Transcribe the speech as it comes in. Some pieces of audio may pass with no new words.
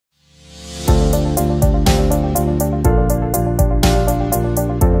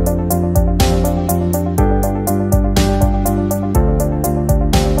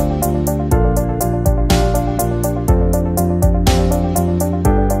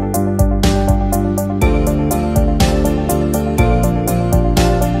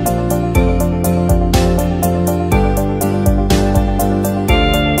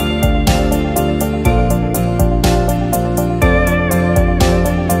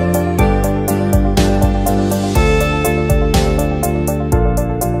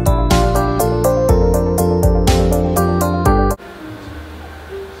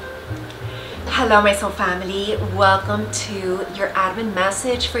Hello my soul family, welcome to your admin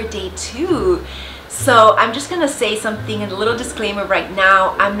message for day 2. So I'm just gonna say something, a little disclaimer right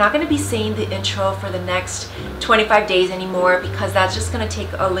now. I'm not gonna be saying the intro for the next 25 days anymore because that's just gonna take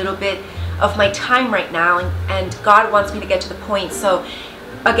a little bit of my time right now, and God wants me to get to the point. So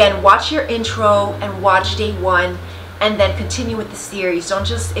again, watch your intro and watch day 1 and then continue with the series. Don't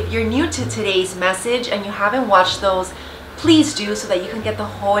just, if you're new to today's message and you haven't watched those, please do so that you can get the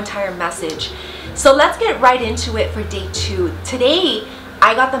whole entire message. So let's get right into it for day 2. Today,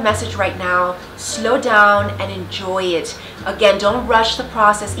 I got the message right now. Slow down and enjoy it. Again, don't rush the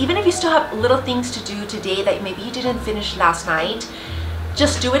process. Even if you still have little things to do today that maybe you didn't finish last night,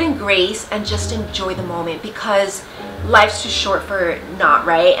 just do it in grace and just enjoy the moment, because life's too short for not,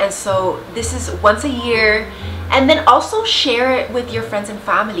 right? And so this is once a year. And then also share it with your friends and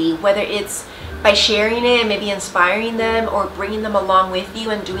family, whether it's by sharing it, maybe inspiring them or bringing them along with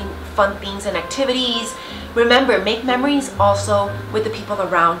you and doing fun things and activities. Remember, make memories also with the people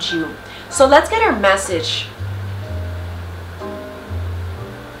around you. So let's get our message.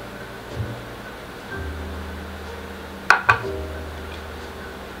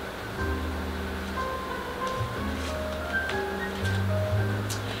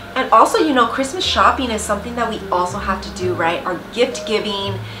 And also, you know, Christmas shopping is something that we also have to do, right? Our gift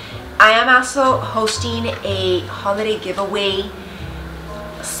giving. I am also hosting a holiday giveaway,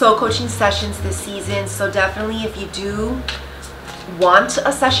 soul coaching sessions this season. So definitely, if you do want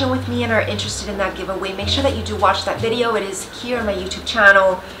a session with me and are interested in that giveaway, make sure that you do watch that video. It is here on my YouTube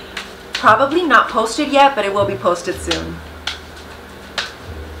channel. Probably not posted yet, but it will be posted soon.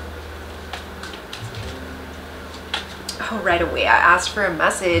 Oh, right away, I asked for a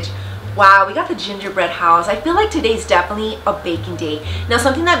message. Wow, we got the gingerbread house. I feel like today's definitely a baking day. Now,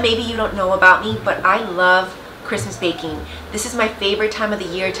 something that maybe you don't know about me, but I love Christmas baking. This is my favorite time of the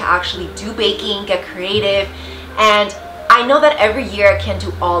year to actually do baking, get creative. And I know that every year I can't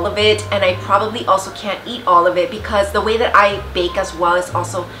do all of it, and I probably also can't eat all of it, because the way that I bake as well is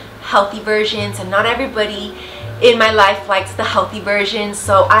also healthy versions, and not everybody in my life likes the healthy versions.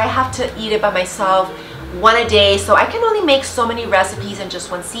 So I have to eat it by myself, one a day, so I can only make so many recipes in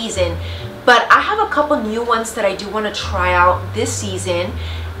just one season. But I have a couple new ones that I do want to try out this season,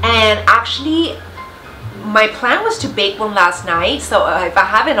 and actually my plan was to bake one last night. So if I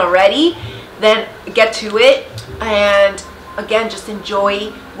haven't already, then get to it, and again, just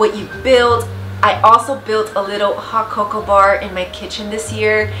enjoy what you build. I also built a little hot cocoa bar in my kitchen this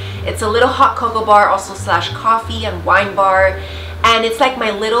year. It's a little hot cocoa bar, also slash coffee and wine bar. And it's like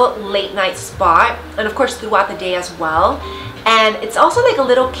my little late night spot, and of course throughout the day as well. And it's also like a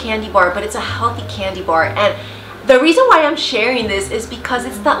little candy bar, but it's a healthy candy bar. And the reason why I'm sharing this is because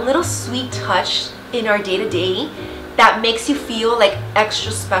it's that little sweet touch in our day-to-day that makes you feel like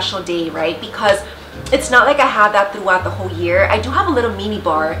extra special day, right? Because it's not like I have that throughout the whole year. I do have a little mini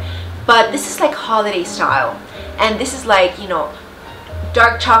bar, but this is like holiday style. And this is like, you know,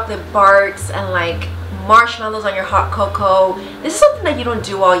 dark chocolate bars and like marshmallows on your hot cocoa. This is something that you don't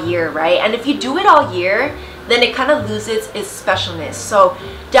do all year, right? And if you do it all year, then it kind of loses its specialness. So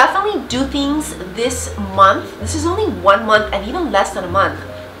definitely do things this month. This is only 1 month, and even less than a month.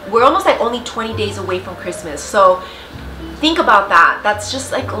 We're almost like only 20 days away from Christmas. So think about that. That's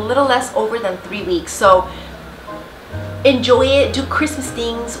just like a little less over than 3 weeks. So enjoy it, do Christmas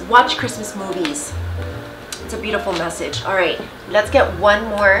things, watch Christmas movies. It's a beautiful message. All right, let's get one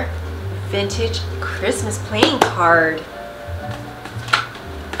more vintage Christmas playing card.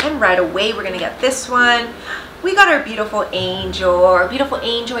 And right away, we're gonna get this one. We got our beautiful angel. Our beautiful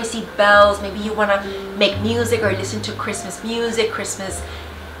angel, I see bells. Maybe you wanna make music or listen to Christmas music, Christmas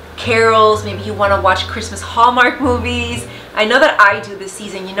carols. Maybe you wanna watch Christmas Hallmark movies. I know that I do this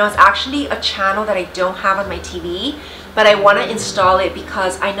season. You know, it's actually a channel that I don't have on my TV, but I wanna install it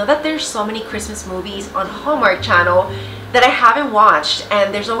because I know that there's so many Christmas movies on Hallmark channel that I haven't watched,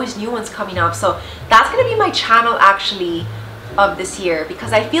 and there's always new ones coming up. So that's gonna be my channel actually of this year,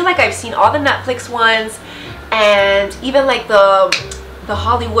 because I feel like I've seen all the Netflix ones and even like the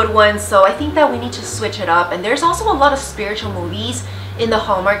Hollywood ones. So I think that we need to switch it up. And there's also a lot of spiritual movies in the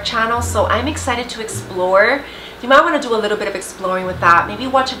Hallmark channel, so I'm excited to explore. You might want to do a little bit of exploring with that. Maybe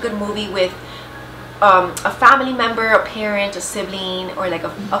watch a good movie with a family member, a parent, a sibling, or like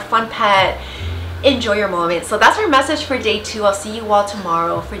a fun pet. Enjoy your moment. So that's our message for day 2. I'll see you all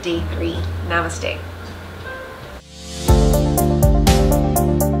tomorrow for day 3. Namaste.